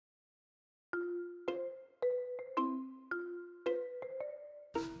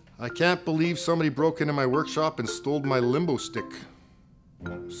I can't believe somebody broke into my workshop and stole my limbo stick.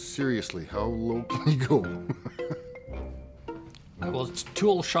 Seriously, how low can you go? I was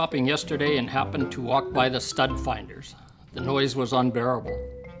tool shopping yesterday and happened to walk by the stud finders. The noise was unbearable.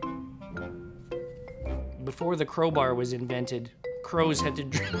 Before the crowbar was invented, crows had to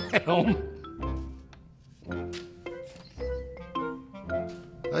drive at home.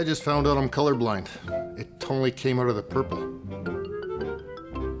 I just found out I'm colorblind. It totally came out of the purple.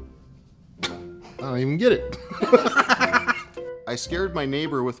 I don't even get it. I scared my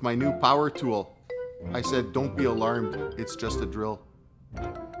neighbor with my new power tool. I said, "Don't be alarmed, it's just a drill."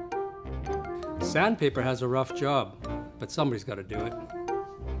 Sandpaper has a rough job, but somebody's got to do it.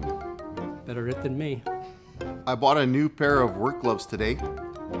 Better it than me. I bought a new pair of work gloves today,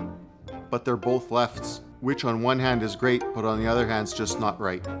 but they're both lefts, which on one hand is great, but on the other hand's just not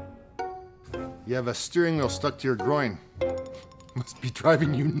right. You have a steering wheel stuck to your groin. Must be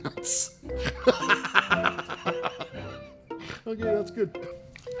driving you nuts. Okay, that's good.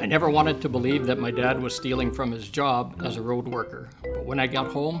 I never wanted to believe that my dad was stealing from his job as a road worker, but when I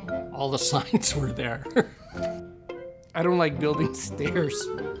got home, all the signs were there. I don't like building stairs.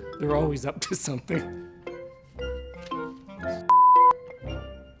 They're always up to something.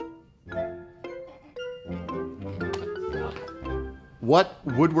 What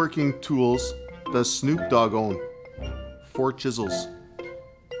woodworking tools does Snoop Dogg own? 4 chisels.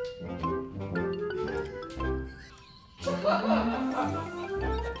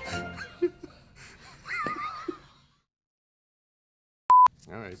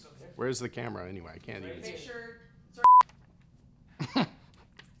 All right. Where's the camera anyway? I can't even see.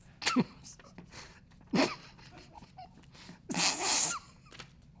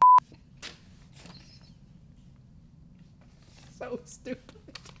 So stupid.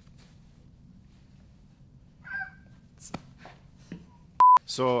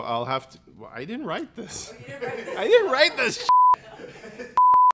 So I'll have to. Well, I didn't write this. I didn't write this.